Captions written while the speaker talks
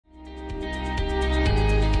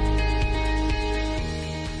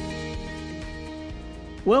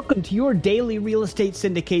Welcome to your daily real estate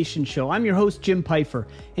syndication show. I'm your host, Jim Pfeiffer,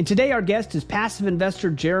 and today our guest is passive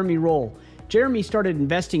investor Jeremy Roll. Jeremy started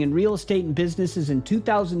investing in real estate and businesses in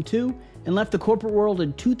 2002 and left the corporate world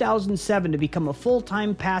in 2007 to become a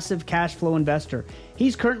full-time passive cash flow investor.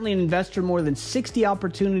 He's currently an investor in more than 60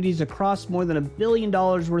 opportunities across more than $1 billion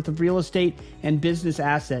worth of real estate and business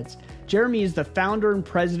assets. Jeremy is the founder and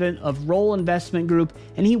president of Roll Investment Group,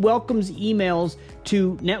 and he welcomes emails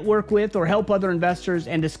to network with or help other investors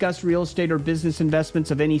and discuss real estate or business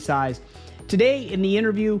investments of any size. Today in the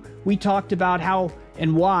interview, we talked about how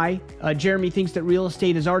and why Jeremy thinks that real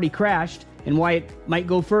estate has already crashed and why it might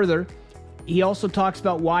go further. He also talks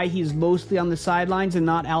about why he's mostly on the sidelines and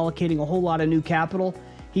not allocating a whole lot of new capital.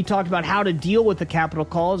 He talked about how to deal with the capital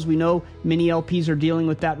call. As we know, many LPs are dealing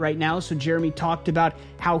with that right now. So Jeremy talked about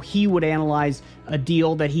how he would analyze a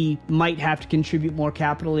deal that he might have to contribute more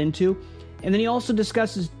capital into. And then he also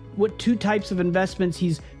discusses what two types of investments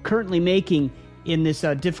he's currently making in this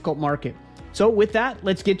difficult market. So with that,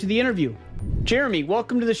 let's get to the interview. Jeremy,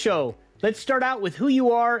 welcome to the show. Let's start out with who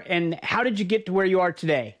you are and how did you get to where you are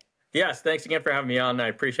today? Yes, thanks again for having me on. I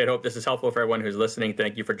appreciate it. Hope this is helpful for everyone who's listening.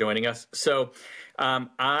 Thank you for joining us. So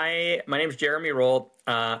my name is Jeremy Roll.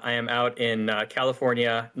 I am out in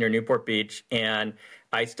California near Newport Beach, and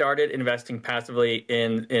I started investing passively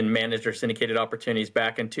in managed or syndicated opportunities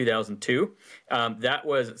back in 2002. That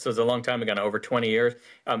was, so it was a long time ago, now, over 20 years.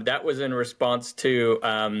 That was in response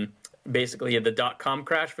to basically the dot-com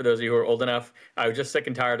crash. For those of you who are old enough, I was just sick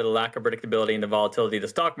and tired of the lack of predictability and the volatility of the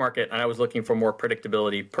stock market, and I was looking for more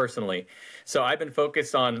predictability personally. So I've been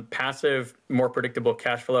focused on passive, more predictable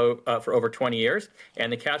cash flow for over 20 years,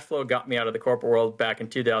 and the cash flow got me out of the corporate world back in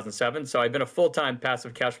 2007. So I've been a full-time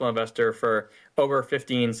passive cash flow investor for over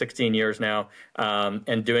 15, 16 years now,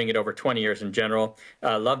 and doing it over 20 years in general.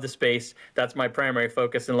 Love the space. That's my primary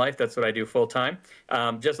focus in life. That's what I do full-time.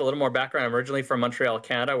 Just a little more background. I'm originally from Montreal,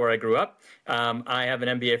 Canada, where I grew up. I have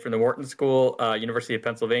an MBA from the Wharton School, University of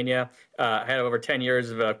Pennsylvania. I had over 10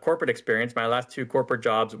 years of corporate experience. My last two corporate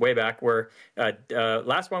jobs way back were,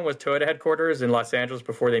 last one was Toyota headquarters in Los Angeles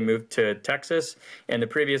before they moved to Texas. And the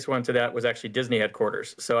previous one to that was actually Disney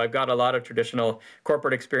headquarters. So I've got a lot of traditional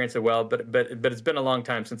corporate experience as well, but it's been a long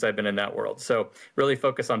time since I've been in that world. So really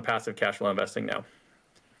focus on passive cash flow investing now.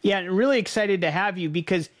 Yeah, and really excited to have you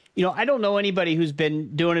because I don't know anybody who's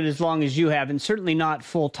been doing it as long as you have, and certainly not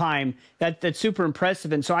full time. That's super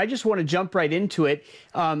impressive. And so I just want to jump right into it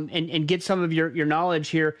and get some of your knowledge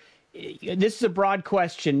here. This is a broad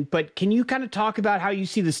question, but can you kind of talk about how you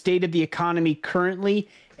see the state of the economy currently,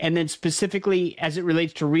 and then specifically as it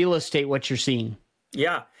relates to real estate, what you're seeing?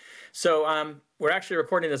 Yeah. So we're actually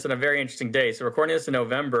recording this on a very interesting day. So we're recording this in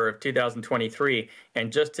November of 2023,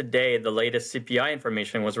 and just today, the latest CPI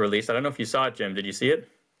information was released. I don't know if you saw it, Jim. Did you see it?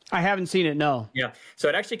 I haven't seen it, no. Yeah, so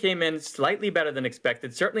it actually came in slightly better than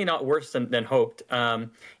expected, certainly not worse than hoped.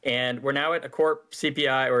 And we're now at a core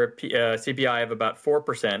CPI or a CPI of about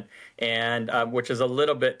 4%, and which is a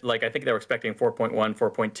little bit like, I think they were expecting 4.1,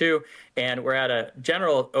 4.2. And we're at a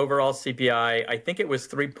general overall CPI, I think it was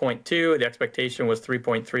 3.2. The expectation was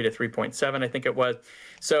 3.3 to 3.7, I think it was.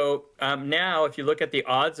 So now, if you look at the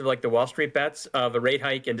odds of like the Wall Street bets of a rate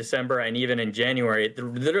hike in December and even in January,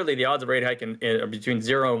 literally the odds of rate hike are between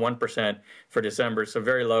 0 and 1% for December, so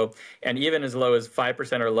very low, and even as low as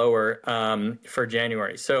 5% or lower for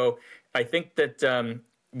January. So I think that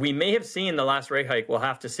we may have seen the last rate hike. We'll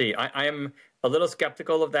have to see. I am a little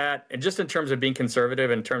skeptical of that, and just in terms of being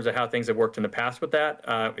conservative, in terms of how things have worked in the past with that,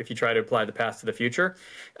 if you try to apply the past to the future.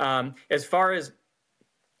 As far as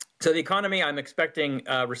So the economy, I'm expecting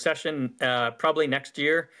a recession probably next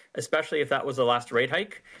year, especially if that was the last rate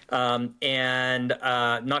hike. And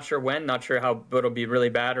not sure when, not sure how it'll be really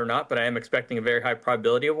bad or not, but I am expecting a very high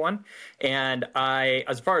probability of one. And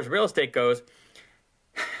as far as real estate goes,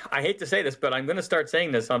 I hate to say this, but I'm going to start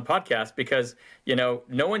saying this on podcasts because,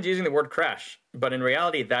 no one's using the word crash. But in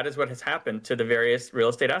reality, that is what has happened to the various real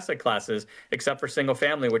estate asset classes, except for single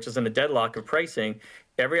family, which is in a deadlock of pricing.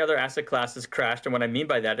 Every other asset class has crashed. And what I mean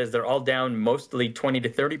by that is they're all down mostly 20 to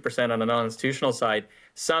 30% on the non-institutional side.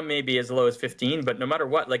 Some may be as low as 15, but no matter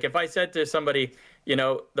what, like if I said to somebody,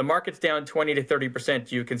 the market's down 20 to 30%,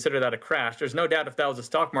 do you consider that a crash? There's no doubt if that was a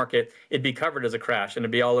stock market, it'd be covered as a crash and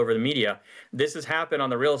it'd be all over the media. This has happened on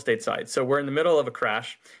the real estate side. So we're in the middle of a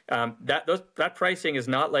crash. That pricing is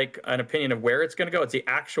not like an opinion of where it's going to go. It's the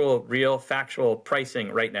actual, real, factual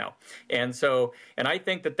pricing right now. And I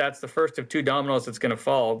think that that's the first of two dominoes that's going to fall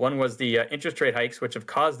fall. One was the interest rate hikes, which have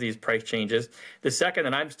caused these price changes. The second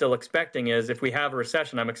that I'm still expecting is if we have a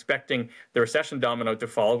recession, I'm expecting the recession domino to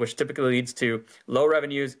fall, which typically leads to low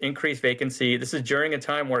revenues, increased vacancy. This is during a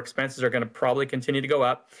time where expenses are going to probably continue to go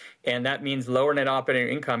up, and that means lower net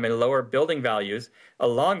operating income and lower building values,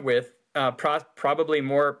 along with probably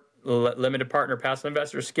more limited partner passive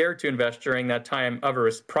investors scared to invest during that time of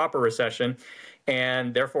a proper recession,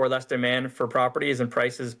 and therefore less demand for properties, and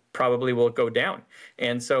prices probably will go down.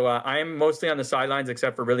 And so I'm mostly on the sidelines,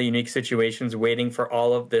 except for really unique situations, waiting for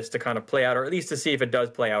all of this to kind of play out, or at least to see if it does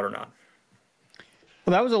play out or not.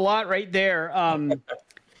 Well, that was a lot right there.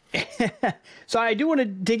 So I do want to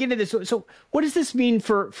dig into this. So what does this mean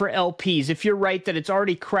for LPs? If you're right that it's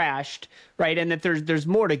already crashed, right, and that there's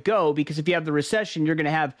more to go, because if you have the recession, you're going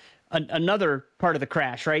to have another part of the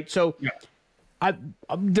crash, right? So yeah.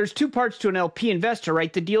 There's two parts to an LP investor,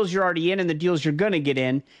 right? The deals you're already in and the deals you're going to get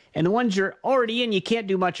in. And the ones you're already in, you can't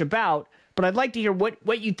do much about. But I'd like to hear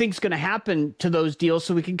what you think is going to happen to those deals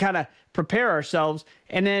so we can kind of prepare ourselves.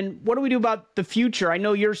 And then what do we do about the future? I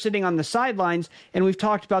know you're sitting on the sidelines, and we've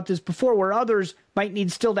talked about this before, where others might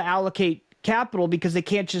need still to allocate capital because they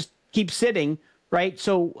can't just keep sitting, right?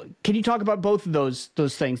 So can you talk about both of those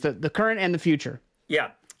things, the current and the future? Yeah.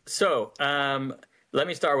 So let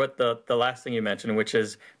me start with the last thing you mentioned, which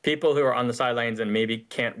is people who are on the sidelines and maybe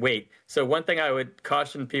can't wait. So one thing I would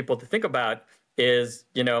caution people to think about is,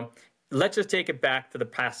 let's just take it back to the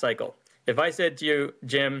past cycle. If I said to you,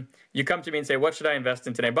 Jim, you come to me and say, what should I invest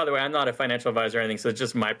in today? By the way, I'm not a financial advisor or anything, so it's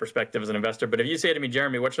just my perspective as an investor. But if you say to me,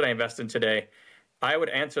 Jeremy, what should I invest in today? I would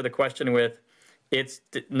answer the question with, it's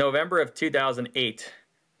November of 2008.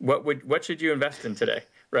 What should you invest in today?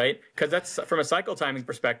 Right? Because that's, from a cycle timing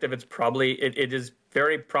perspective, it is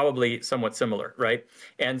very probably somewhat similar, right?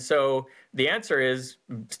 And so the answer is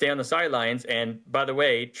stay on the sidelines. And by the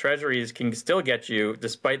way, treasuries can still get you,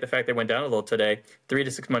 despite the fact they went down a little today, 3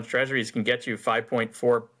 to 6 month treasuries can get you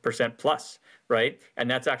 5.4% plus, right? And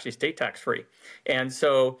that's actually state tax free. And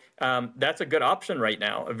so that's a good option right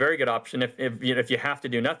now, a very good option. If you have to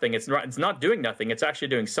do nothing, it's not doing nothing, it's actually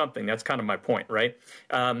doing something. That's kind of my point, right?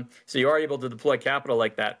 So you are able to deploy capital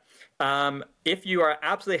like that. If you are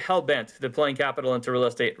absolutely hell-bent deploying capital into real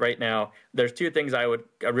estate right now, there's two things I would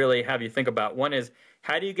really have you think about. One is,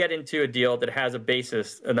 how do you get into a deal that has a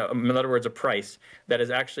basis, in other words, a price that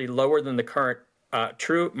is actually lower than the current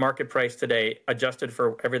true market price today, adjusted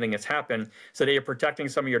for everything that's happened, so that you're protecting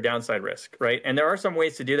some of your downside risk, right? And there are some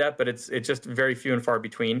ways to do that, but it's just very few and far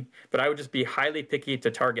between. But I would just be highly picky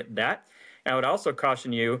to target that. And I would also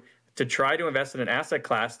caution you to try to invest in an asset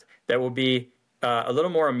class that will be a little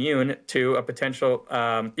more immune to a potential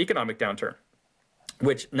economic downturn,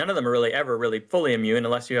 which none of them are ever really fully immune,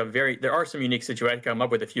 unless you have there are some unique situations. I can come up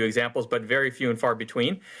with a few examples, but very few and far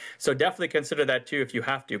between. So definitely consider that too if you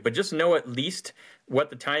have to, but just know at least what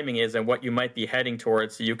the timing is and what you might be heading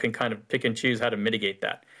towards, so you can kind of pick and choose how to mitigate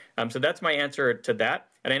that. So that's my answer to that.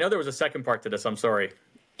 And I know there was a second part to this, I'm sorry.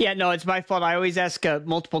 Yeah, no, it's my fault. I always ask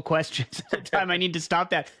multiple questions at a time. I need to stop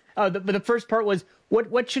that. But the first part was,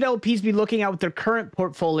 what should LPs be looking at with their current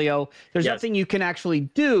portfolio? There's nothing you can actually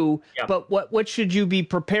do, but what should you be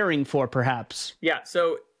preparing for, perhaps? Yeah,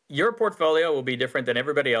 so your portfolio will be different than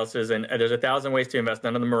everybody else's, and there's 1,000 ways to invest.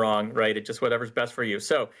 None of them are wrong, right? It's just whatever's best for you.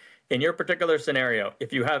 So in your particular scenario,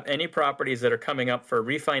 if you have any properties that are coming up for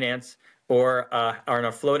refinance, or are on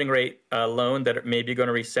a floating rate loan that may be going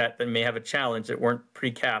to reset, that may have a challenge that weren't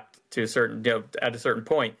pre-capped to a certain, at a certain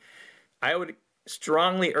point, I would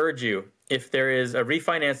strongly urge you, if there is a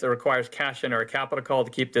refinance that requires cash in or a capital call to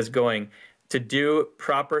keep this going, to do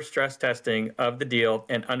proper stress testing of the deal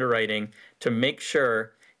and underwriting to make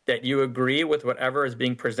sure that you agree with whatever is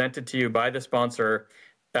being presented to you by the sponsor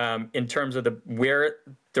in terms of where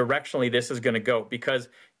directionally this is going to go. Because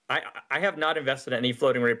I have not invested in any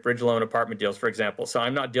floating rate bridge loan apartment deals, for example, so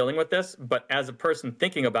I'm not dealing with this. But as a person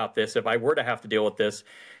thinking about this, if I were to have to deal with this,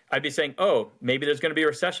 I'd be saying, oh, maybe there's going to be a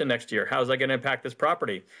recession next year. How is that going to impact this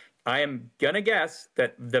property? I am going to guess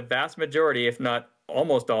that the vast majority, if not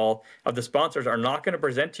almost all, of the sponsors are not going to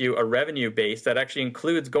present to you a revenue base that actually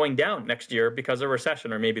includes going down next year because of a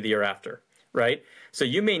recession, or maybe the year after, right? So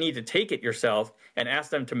you may need to take it yourself and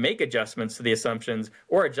ask them to make adjustments to the assumptions,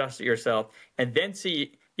 or adjust it yourself, and then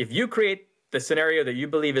see if you create the scenario that you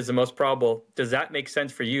believe is the most probable, does that make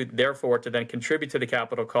sense for you, therefore, to then contribute to the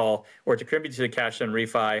capital call or to contribute to the cash and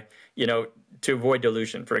refi, to avoid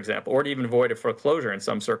dilution, for example, or to even avoid a foreclosure in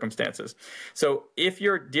some circumstances. So if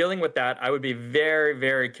you're dealing with that, I would be very,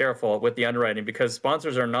 very careful with the underwriting, because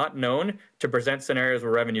sponsors are not known to present scenarios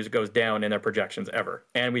where revenues goes down in their projections ever.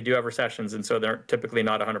 And we do have recessions, and so they're typically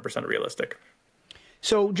not 100% realistic.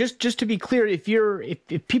 So just to be clear,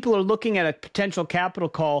 if people are looking at a potential capital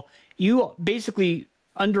call, you basically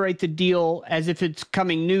underwrite the deal as if it's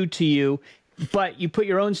coming new to you, but you put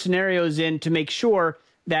your own scenarios in to make sure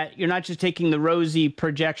that you're not just taking the rosy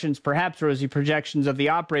projections, perhaps rosy projections of the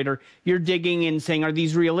operator. You're digging in saying, are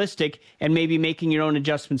these realistic, and maybe making your own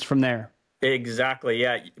adjustments from there. Exactly.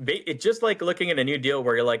 Yeah. It's just like looking at a new deal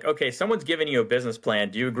where you're like, okay, someone's giving you a business plan.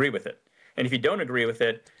 Do you agree with it? And if you don't agree with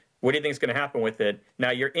it, what do you think is going to happen with it?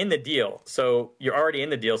 Now you're in the deal. So you're already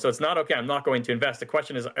in the deal. So it's not, okay, I'm not going to invest. The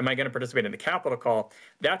question is, am I going to participate in the capital call?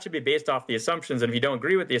 That should be based off the assumptions. And if you don't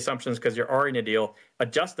agree with the assumptions because you're already in a deal,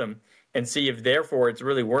 adjust them and see if therefore it's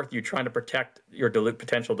really worth you trying to protect your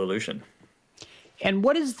potential dilution. And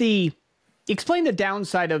what is explain the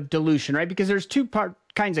downside of dilution, right? Because there's two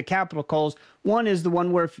kinds of capital calls. One is the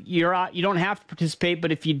one where if you're out, you don't have to participate,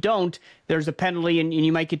 but if you don't, there's a penalty and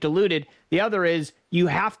you might get diluted. The other is you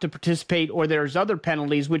have to participate, or there's other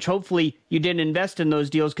penalties, which hopefully you didn't invest in those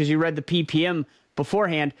deals because you read the PPM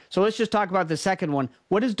beforehand. So let's just talk about the second one.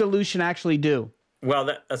 What does dilution actually do? Well,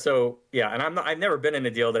 yeah, and I've never been in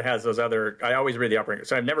a deal that has those other. I always read the operating.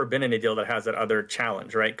 So I've never been in a deal that has that other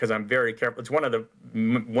challenge, right? Because I'm very careful. It's one of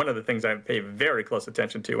the things I pay very close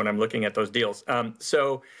attention to when I'm looking at those deals.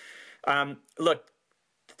 Look,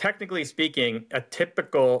 technically speaking, a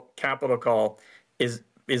typical capital call is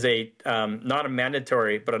a not a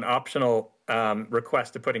mandatory but an optional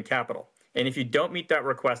request to put in capital. And if you don't meet that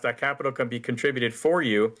request, that capital can be contributed for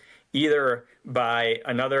you either by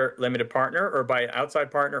another limited partner or by an outside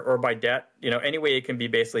partner or by debt. Any way it can be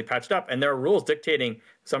basically patched up. And there are rules dictating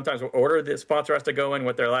sometimes what order the sponsor has to go in,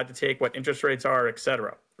 what they're allowed to take, what interest rates are, et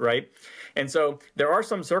cetera, right? And so there are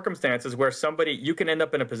some circumstances where you can end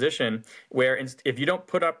up in a position where if you don't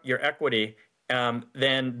put up your equity, then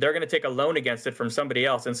they're going to take a loan against it from somebody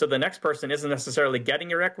else. And so the next person isn't necessarily getting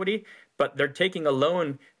your equity, but they're taking a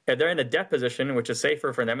loan. They're in a debt position, which is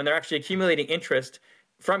safer for them. And they're actually accumulating interest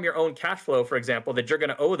from your own cash flow, for example, that you're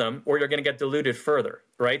going to owe them, or you're going to get diluted further,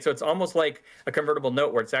 right? So it's almost like a convertible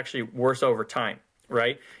note where it's actually worse over time,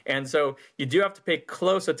 right? And so you do have to pay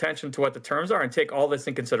close attention to what the terms are and take all this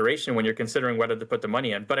in consideration when you're considering whether to put the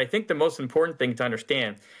money in. But I think the most important thing to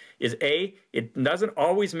understand is A, it doesn't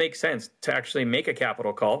always make sense to actually make a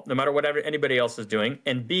capital call, no matter what anybody else is doing.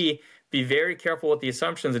 And B, be very careful with the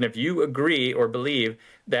assumptions. And if you agree or believe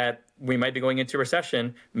that we might be going into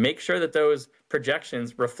recession, make sure that those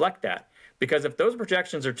projections reflect that. Because if those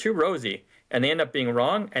projections are too rosy and they end up being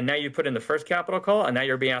wrong, and now you put in the first capital call, and now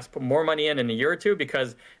you're being asked to put more money in a year or two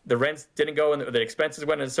because the rents didn't go and the expenses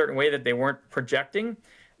went in a certain way that they weren't projecting,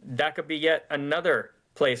 that could be yet another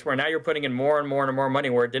place where now you're putting in more and more and more money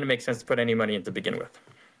where it didn't make sense to put any money in to begin with.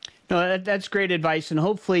 No, that's great advice. And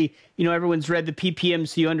hopefully, everyone's read the PPM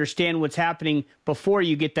so you understand what's happening before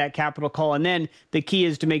you get that capital call. And then the key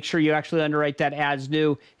is to make sure you actually underwrite that as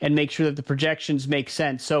new and make sure that the projections make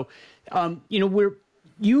sense. So,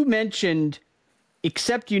 you mentioned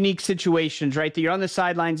accept unique situations, right? That you're on the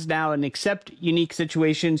sidelines now and accept unique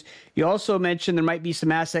situations. You also mentioned there might be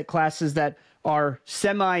some asset classes that are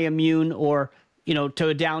semi-immune or to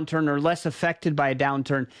a downturn or less affected by a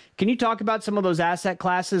downturn. Can you talk about some of those asset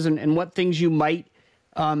classes and what things you might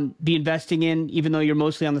be investing in, even though you're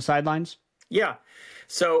mostly on the sidelines? Yeah.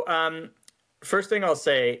 So first thing I'll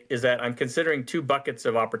say is that I'm considering two buckets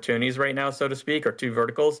of opportunities right now, so to speak, or two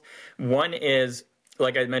verticals. One is,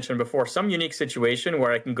 like I mentioned before, some unique situation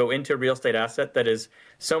where I can go into a real estate asset that is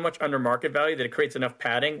so much under market value that it creates enough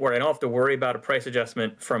padding where I don't have to worry about a price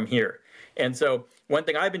adjustment from here. And so one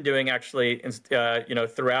thing I've been doing actually,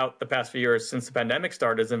 throughout the past few years since the pandemic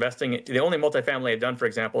started is investing. The only multifamily I've done, for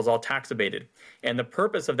example, is all tax abated. And the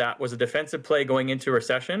purpose of that was a defensive play going into a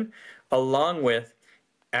recession, along with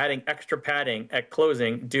adding extra padding at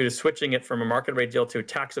closing due to switching it from a market rate deal to a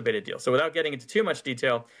tax abated deal. So without getting into too much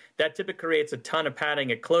detail, that typically creates a ton of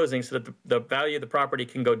padding at closing so that the value of the property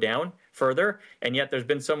can go down further. And yet there's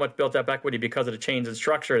been so much built up equity because of the change in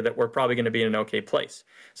structure that we're probably going to be in an okay place.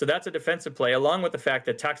 So that's a defensive play, along with the fact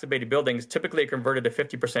that tax abated buildings typically are converted to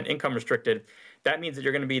 50% income restricted. That means that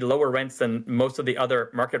you're going to be lower rents than most of the other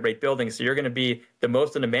market rate buildings. So you're going to be the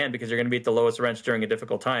most in demand because you're going to be at the lowest rents during a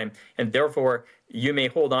difficult time. And therefore, you may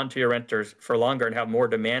hold on to your renters for longer and have more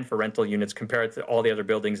demand for rental units compared to all the other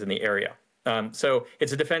buildings in the area. So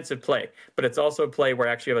it's a defensive play, but it's also a play where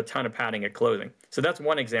actually you have a ton of padding at closing. So that's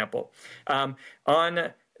one example. On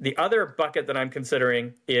the other bucket that I'm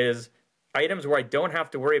considering is items where I don't have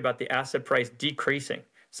to worry about the asset price decreasing.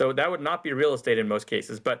 So that would not be real estate in most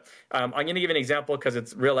cases. But I'm going to give an example because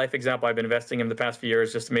it's a real life example. I've been investing in the past few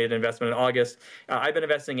years, just made an investment in August. I've been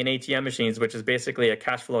investing in ATM machines, which is basically a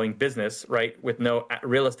cash flowing business, right, with no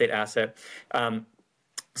real estate asset.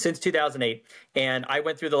 since 2008, and I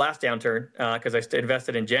went through the last downturn because I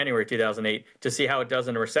invested in January 2008 to see how it does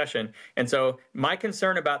in a recession. And so my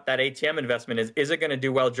concern about that ATM investment is it going to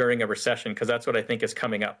do well during a recession? Because that's what I think is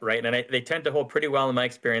coming up, right? And they tend to hold pretty well in my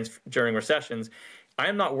experience during recessions. I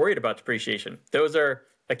am not worried about depreciation. Those are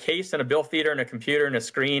a case and a bill feeder and a computer and a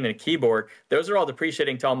screen and a keyboard. Those are all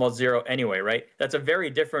depreciating to almost zero anyway, right? That's a very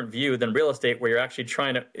different view than real estate, where you're actually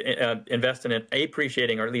trying to invest in an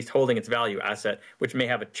appreciating or at least holding its value asset, which may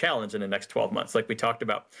have a challenge in the next 12 months, like we talked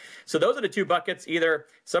about. So those are the two buckets: either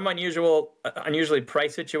some unusually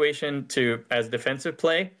priced situation as defensive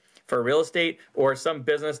play for real estate, or some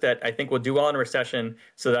business that I think will do well in a recession,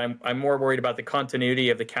 so that I'm more worried about the continuity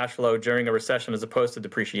of the cash flow during a recession as opposed to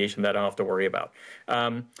depreciation that I don't have to worry about.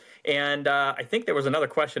 I think there was another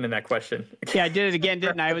question in that question. Yeah, I did it again,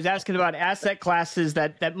 didn't I? I was asking about asset classes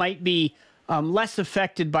that might be less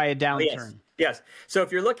affected by a downturn. Yes. So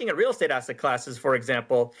if you're looking at real estate asset classes, for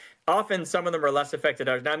example, often some of them are less affected.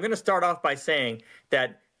 Now, I'm going to start off by saying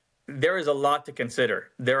that there is a lot to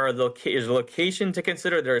consider. There is location to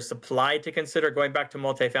consider. There is supply to consider. Going back to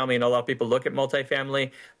multifamily, and a lot of people look at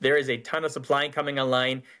multifamily, there is a ton of supply coming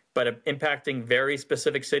online, but impacting very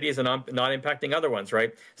specific cities and not impacting other ones,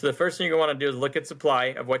 right? So the first thing you want to do is look at supply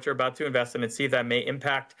of what you're about to invest in and see if that may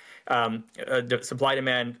impact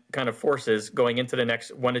supply-demand kind of forces going into the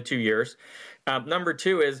next 1 to 2 years. Number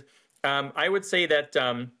two is, I would say that,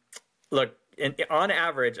 look, on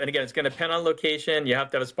average, and again, it's going to depend on location. You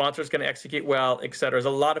have to have a sponsor that's going to execute well, et cetera. There's a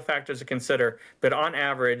lot of factors to consider. But on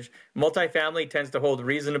average, multifamily tends to hold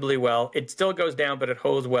reasonably well. It still goes down, but it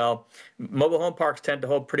holds well. Mobile home parks tend to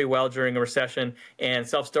hold pretty well during a recession, and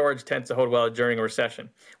self-storage tends to hold well during a recession.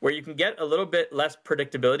 Where you can get a little bit less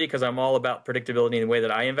predictability, because I'm all about predictability in the way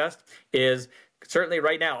that I invest, is certainly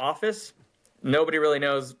right now, office. Nobody really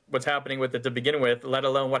knows what's happening with it to begin with, let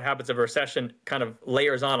alone what happens if a recession kind of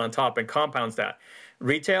layers on top and compounds that.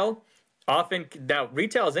 Retail, now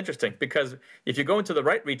retail is interesting, because if you go into the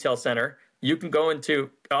right retail center, you can go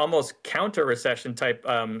into almost counter-recession type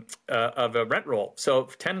of a rent roll, so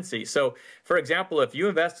tenancy. So, for example, if you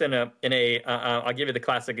invest in I'll give you the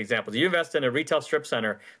classic examples. You invest in a retail strip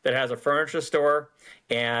center that has a furniture store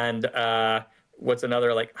and what's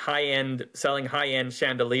another, like selling high-end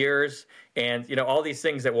chandeliers and all these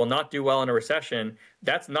things that will not do well in a recession.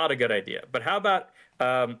 That's not a good idea. But how about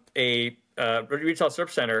a retail strip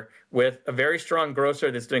center with a very strong grocer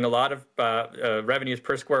that's doing a lot of revenues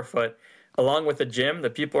per square foot, along with a gym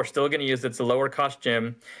that people are still going to use, that's a lower cost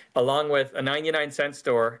gym, along with a 99-cent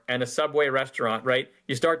store and a Subway restaurant, right?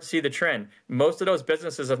 You start to see the trend. Most of those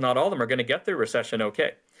businesses, if not all of them, are going to get through recession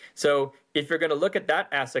okay. So if you're going to look at that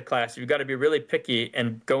asset class, you've got to be really picky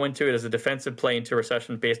and go into it as a defensive play into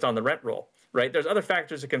recession based on the rent roll, right? There's other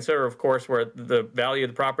factors to consider, of course, where the value of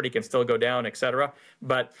the property can still go down, et cetera.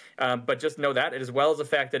 But just know that, as well as the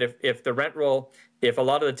fact that if the rent roll, if a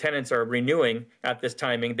lot of the tenants are renewing at this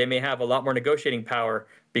timing, they may have a lot more negotiating power,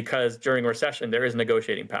 because during recession, there is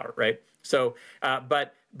negotiating power, right? So,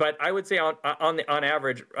 but I would say on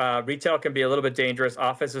average, retail can be a little bit dangerous.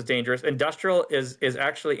 Office is dangerous. Industrial is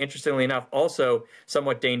actually, interestingly enough, also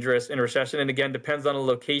somewhat dangerous in a recession. And again, depends on the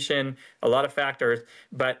location, a lot of factors.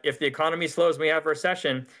 But if the economy slows and we have a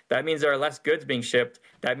recession, that means there are less goods being shipped.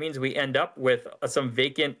 That means we end up with some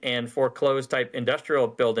vacant and foreclosed type industrial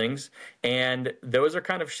buildings. And those are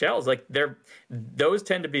kind of shells. Like those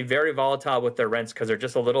tend to be very volatile with their rents, because they're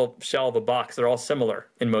just a little shell of a box. They're all similar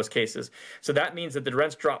in most cases. So that means that the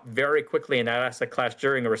rents drop very quickly in that asset class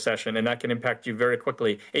during a recession, and that can impact you very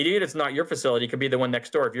quickly. Even if it's not your facility, it could be the one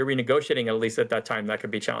next door. If you're renegotiating at least at that time, that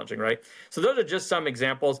could be challenging, right? So those are just some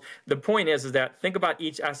examples. The point is that think about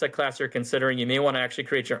each asset class you're considering. You may want to actually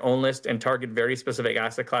create your own list and target very specific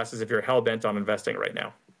asset classes if you're hell-bent on investing right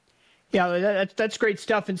now. Yeah, that's great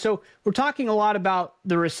stuff. And so we're talking a lot about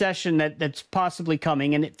the recession that's possibly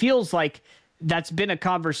coming, and it feels like that's been a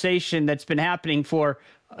conversation that's been happening for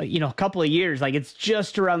a couple of years. Like, it's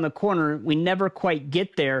just around the corner. We never quite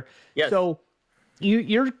get there. Yes. So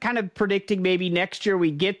you're kind of predicting maybe next year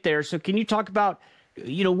we get there. So can you talk about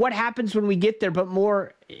what happens when we get there, but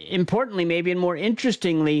more importantly, maybe, and more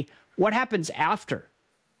interestingly, what happens after,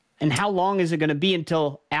 and how long is it going to be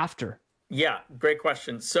until after? Yeah, great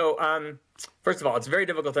question. So first of all, it's very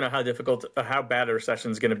difficult to know how bad a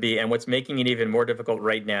recession is going to be. And what's making it even more difficult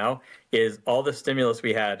right now is all the stimulus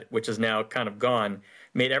we had, which is now kind of gone,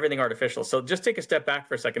 made everything artificial. So just take a step back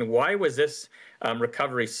for a second. Why was this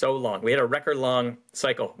recovery so long? We had a record long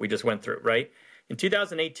cycle we just went through, right? In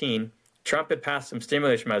 2018, Trump had passed some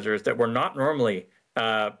stimulus measures that were not normally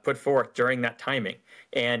put forth during that timing,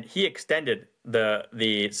 and he extended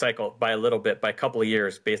the cycle by a little bit, by a couple of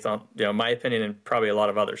years, based on my opinion and probably a lot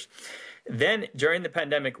of others. Then during the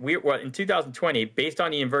pandemic, in 2020, based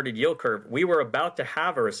on the inverted yield curve, we were about to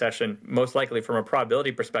have a recession, most likely from a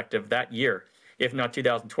probability perspective that year, if not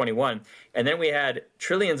 2021. And then we had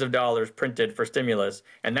trillions of dollars printed for stimulus,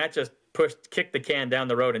 and that just kicked the can down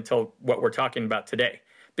the road until what we're talking about today.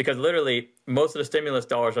 Because literally, most of the stimulus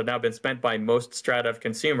dollars have now been spent by most strata of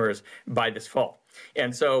consumers by this fall.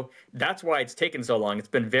 And so that's why it's taken so long. It's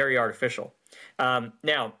been very artificial.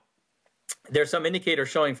 Now, there's some indicators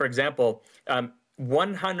showing, for example,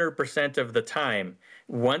 100% of the time,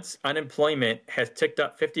 once unemployment has ticked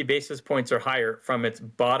up 50 basis points or higher from its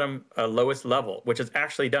bottom lowest level, which is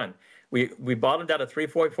actually done. We bottomed out at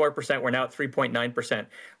 3.4%. We're now at 3.9%.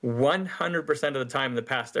 100% of the time in the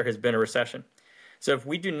past, there has been a recession. So if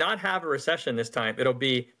we do not have a recession this time, it'll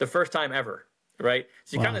be the first time ever, right?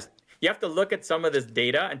 So you have to look at some of this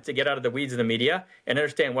data and to get out of the weeds of the media and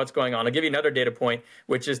understand what's going on. I'll give you another data point,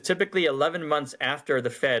 which is typically 11 months after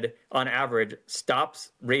the Fed, on average,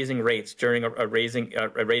 stops raising rates during a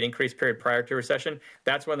rate increase period prior to recession.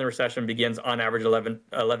 That's when the recession begins, on average 11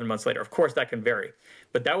 months later. Of course, that can vary,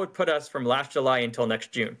 but that would put us from last July until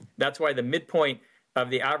next June. That's why the midpoint of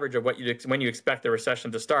the average of when you expect the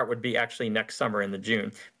recession to start would be actually next summer in the June.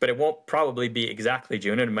 But it won't probably be exactly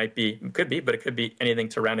June, and it could be anything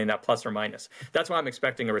surrounding that, plus or minus. That's why I'm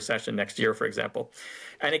expecting a recession next year, for example.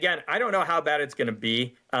 And again, I don't know how bad it's going to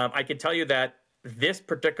be. I can tell you that this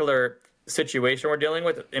particular situation we're dealing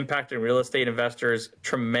with impacting real estate investors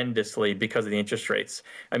tremendously because of the interest rates.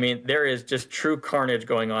 I mean, there is just true carnage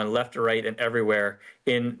going on left to right and everywhere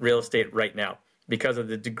in real estate right now. Because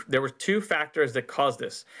of there were two factors that caused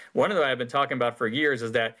this. One of them I've been talking about for years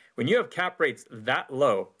is that when you have cap rates that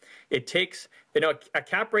low, it takes, a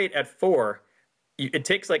cap rate at 4, it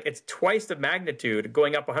takes it's twice the magnitude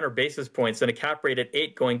going up 100 basis points than a cap rate at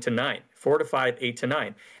 8 going to 9, 4 to 5, 8 to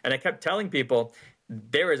 9. And I kept telling people,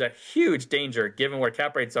 there is a huge danger, given where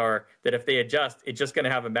cap rates are, that if they adjust, it's just going to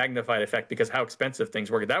have a magnified effect because how expensive things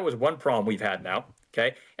work. That was one problem we've had now,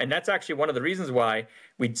 okay? And that's actually one of the reasons why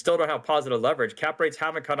we still don't have positive leverage. Cap rates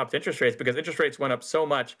haven't caught up to interest rates because interest rates went up so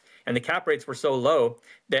much and the cap rates were so low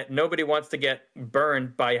that nobody wants to get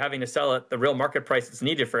burned by having to sell at the real market price that's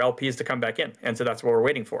needed for LPs to come back in. And so that's what we're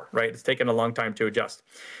waiting for, right? It's taken a long time to adjust.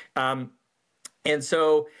 And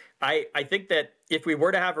so I think that if we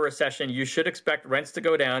were to have a recession, you should expect rents to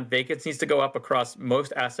go down, vacancies to go up across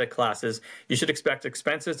most asset classes. You should expect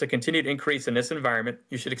expenses to continue to increase in this environment.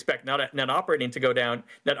 You should expect net operating to go down,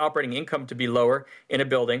 net operating income to be lower in a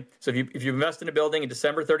building. So if you invest in a building in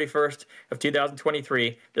December 31st of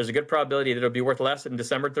 2023, there's a good probability that it'll be worth less in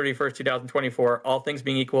December 31st, 2024, all things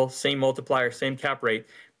being equal, same multiplier, same cap rate,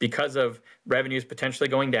 because of revenues potentially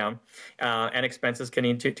going down and expenses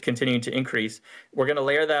continuing to increase. We're going to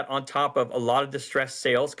layer that on top of a lot of distressed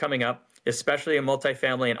sales coming up, especially in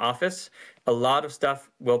multifamily and office. A lot of stuff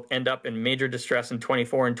will end up in major distress in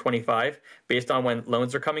 24 and 25 based on when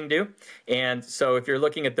loans are coming due. And so if you're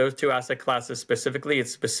looking at those two asset classes specifically,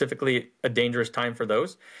 it's specifically a dangerous time for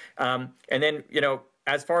those. And then,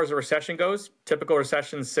 as far as a recession goes, typical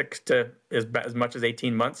recession 6 to as much as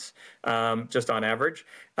 18 months, just on average.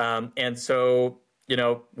 And so,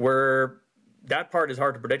 that part is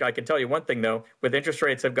hard to predict. I can tell you one thing, though, with interest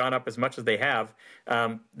rates have gone up as much as they have,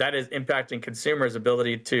 that is impacting consumers'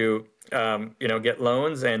 ability to, get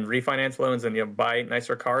loans and refinance loans and, buy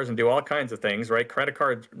nicer cars and do all kinds of things, right? Credit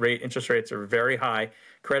card interest rates are very high.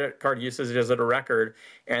 Credit card usage is at a record.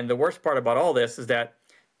 And the worst part about all this is that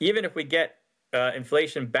even if we get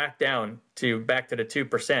inflation back to the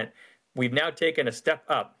 2%, we've now taken a step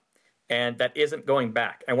up, and that isn't going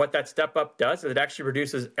back. And what that step up does is it actually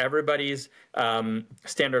reduces everybody's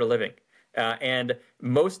standard of living. And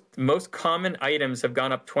most common items have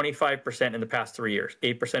gone up 25% in the past 3 years,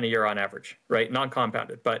 8% a year on average, right?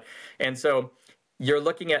 Non-compounded. And so you're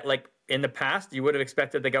looking at, in the past, you would have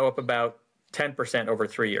expected to go up about 10% over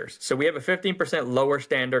 3 years. So we have a 15% lower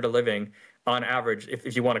standard of living on average,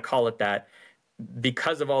 if you want to call it that,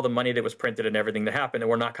 because of all the money that was printed and everything that happened, and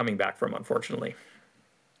we're not coming back from, unfortunately.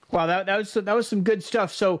 Wow, that was some good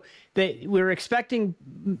stuff. So we're expecting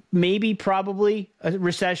probably a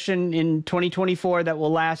recession in 2024 that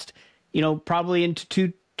will last, probably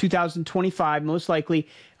into 2025, most likely.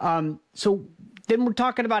 So then we're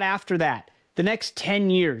talking about after that. the next 10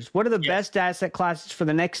 years. What are the best asset classes for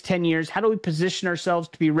the next 10 years? How do we position ourselves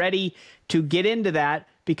to be ready to get into that?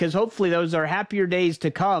 Because hopefully those are happier days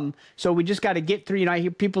to come. So we just got to get through. You know, I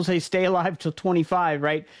hear people say stay alive till 25,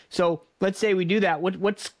 right? So let's say we do that.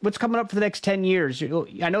 What's coming up for the next 10 years?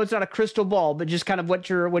 I know it's not a crystal ball, but just kind of what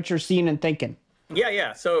you're seeing and thinking.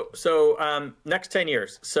 Yeah. So next 10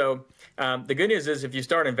 years. So the good news is if you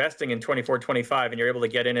start investing in 24, 25 and you're able to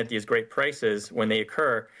get in at these great prices when they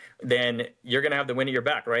occur, then you're going to have the wind at your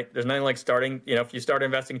back, right? There's nothing like starting, you know, if you started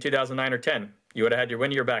investing in 2009 or 10, you would have had your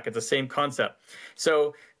wind at your back. It's the same concept.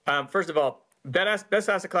 So first of all, best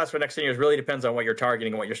asset class for the next 10 years really depends on what you're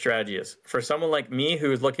targeting and what your strategy is. For someone like me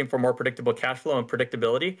who's looking for more predictable cash flow and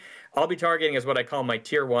predictability, I'll be targeting as what I call my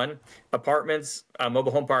tier one apartments,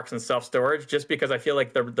 mobile home parks, and self-storage, just because I feel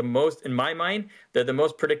like they're the most, in my mind, they're the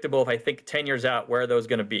most predictable if I think 10 years out where are those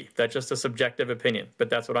going to be. That's just a subjective opinion,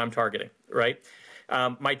 but that's what I'm targeting, right?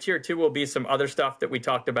 My tier two will be some other stuff that we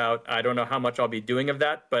talked about. I don't know how much I'll be doing of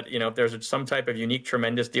that, but you know, if there's some type of unique,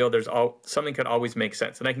 tremendous deal, something could always make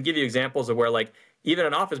sense. And I can give you examples of where like even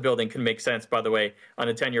an office building can make sense, by the way, on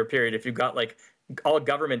a 10-year period. If you've got like all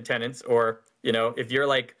government tenants, or, you know, if you're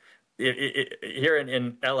like here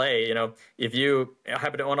in LA, you know, if you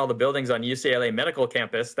happen to own all the buildings on UCLA Medical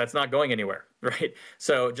Campus, that's not going anywhere, right?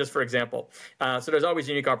 So just for example, so there's always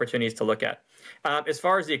unique opportunities to look at. As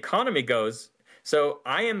far as the economy goes, so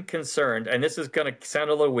I am concerned, and this is going to sound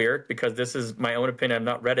a little weird because this is my own opinion, I've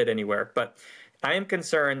not read it anywhere, but I am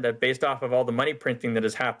concerned that based off of all the money printing that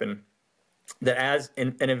has happened, that as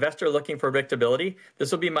an investor looking for predictability,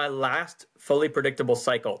 this will be my last fully predictable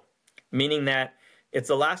cycle, meaning that it's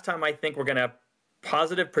the last time I think we're going to have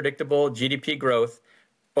positive, predictable GDP growth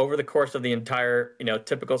over the course of the entire, you know,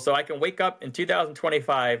 typical. So I can wake up in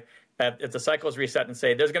 2025 if the cycle is reset and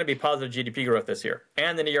say there's going to be positive GDP growth this year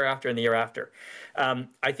and then the year after and the year after.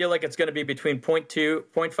 I feel like it's going to be between 0.2,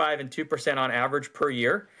 0.5 and 2% on average per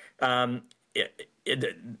year.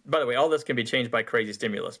 By the way, all this can be changed by crazy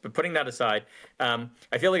stimulus, but putting that aside,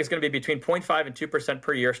 I feel like it's going to be between 0.5 and 2%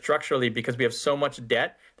 per year structurally because we have so much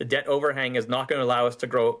debt. The debt overhang is not going to allow us to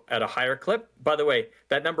grow at a higher clip. By the way,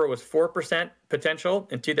 that number was 4% potential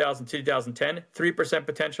in 2000 to 2010, 3%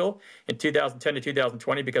 potential in 2010 to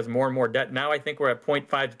 2020 because more and more debt. Now I think we're at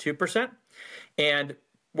 0.5 to 2%. And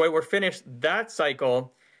when we're finished that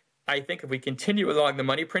cycle, I think if we continue along the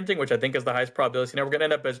money printing, which I think is the highest probability, now we're going to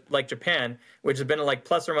end up as like Japan, which has been like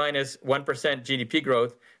plus or minus 1% GDP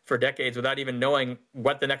growth for decades without even knowing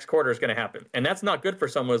what the next quarter is going to happen. And that's not good for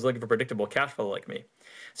someone who's looking for predictable cash flow like me.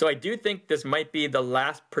 So I do think this might be the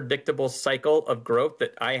last predictable cycle of growth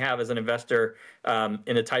that I have as an investor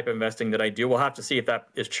in the type of investing that I do. We'll have to see if that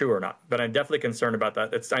is true or not. But I'm definitely concerned about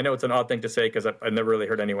that. I know it's an odd thing to say because I've never really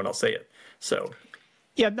heard anyone else say it. So.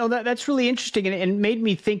 Yeah, no, that's really interesting and made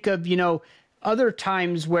me think of, you know, other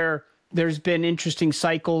times where there's been interesting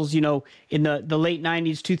cycles, you know, in the late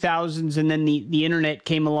 90s, 2000s, and then the internet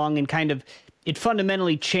came along and kind of it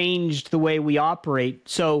fundamentally changed the way we operate.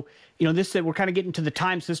 So, you know, we're kind of getting to the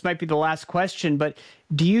time, so this might be the last question, but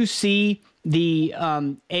do you see the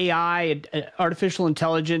AI, artificial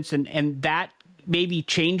intelligence, and that maybe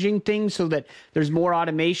changing things so that there's more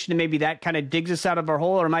automation and maybe that kind of digs us out of our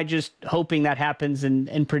hole, or am I just hoping that happens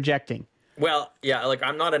and projecting? Well, yeah, like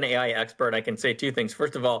I'm not an AI expert. I can say two things.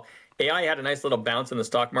 First of all, AI had a nice little bounce in the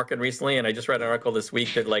stock market recently, and I just read an article this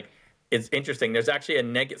week that like it's interesting. There's actually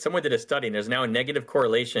someone did a study, and there's now a negative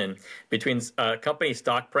correlation between a company's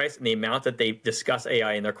stock price and the amount that they discuss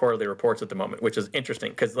AI in their quarterly reports at the moment, which is interesting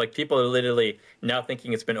because like people are literally now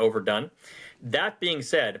thinking it's been overdone. That being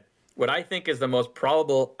said, what I think is the most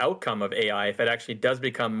probable outcome of AI, if it actually does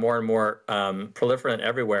become more and more proliferant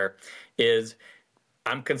everywhere, is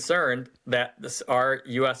I'm concerned that our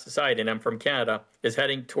U.S. society, and I'm from Canada, is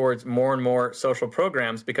heading towards more and more social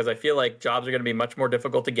programs because I feel like jobs are going to be much more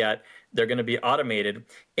difficult to get. They're going to be automated.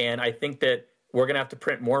 And I think that we're going to have to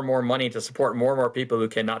print more and more money to support more and more people who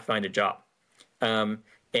cannot find a job.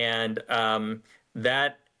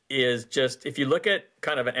 That is just, if you look at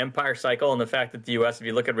kind of an empire cycle and the fact that the U.S., if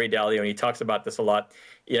you look at Ray Dalio, and he talks about this a lot,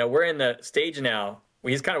 you know, we're in the stage now,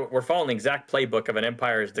 we're following the exact playbook of an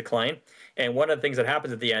empire's decline. And one of the things that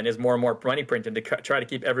happens at the end is more and more money printed to try to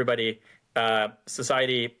keep everybody,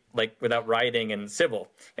 society, like without rioting and civil.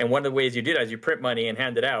 And one of the ways you do that is you print money and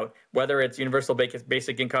hand it out, whether it's universal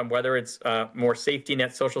basic income, whether it's more safety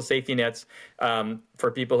nets, social safety nets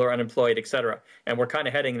for people who are unemployed, et cetera. And we're kind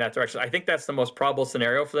of heading in that direction. I think that's the most probable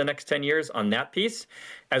scenario for the next 10 years on that piece.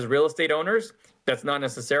 As real estate owners, that's not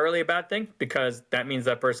necessarily a bad thing because that means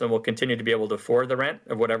that person will continue to be able to afford the rent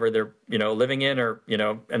of whatever they're, you know, living in, or, you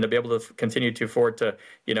know, and they'll be able to continue to afford to,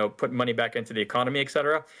 you know, put money back into the economy, et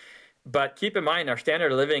cetera. But keep in mind, our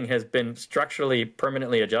standard of living has been structurally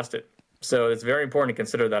permanently adjusted. So it's very important to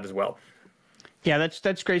consider that as well. Yeah,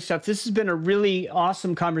 that's great stuff. This has been a really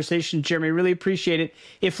awesome conversation, Jeremy. Really appreciate it.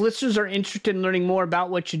 If listeners are interested in learning more about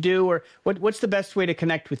what you do, or what's the best way to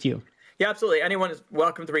connect with you? Yeah, absolutely. Anyone is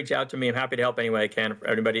welcome to reach out to me. I'm happy to help any way I can for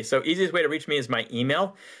everybody. So easiest way to reach me is my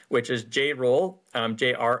email, which is jroll,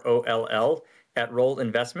 J-R-O-L-L, at Roll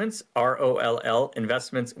Investments, R-O-L-L,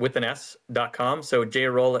 investments with an S.com. So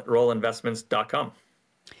jroll at rollinvestments.com.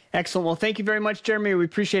 Excellent. Well, thank you very much, Jeremy. We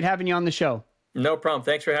appreciate having you on the show. No problem.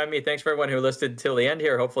 Thanks for having me. Thanks for everyone who listened till the end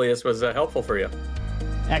here. Hopefully this was helpful for you.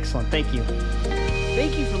 Excellent. Thank you.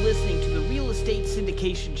 Thank you for listening to the Real Estate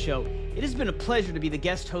Syndication Show. It has been a pleasure to be the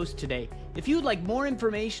guest host today. If you would like more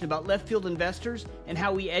information about left field investors and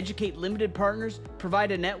how we educate limited partners,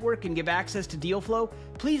 provide a network, and give access to deal flow,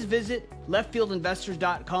 please visit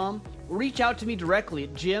leftfieldinvestors.com or reach out to me directly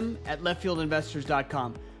at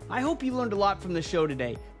jim@leftfieldinvestors.com. I hope you learned a lot from the show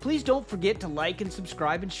today. Please don't forget to like and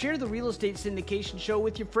subscribe and share the Real Estate Syndication Show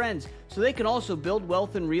with your friends so they can also build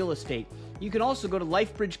wealth in real estate. You can also go to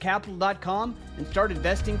lifebridgecapital.com and start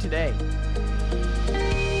investing today.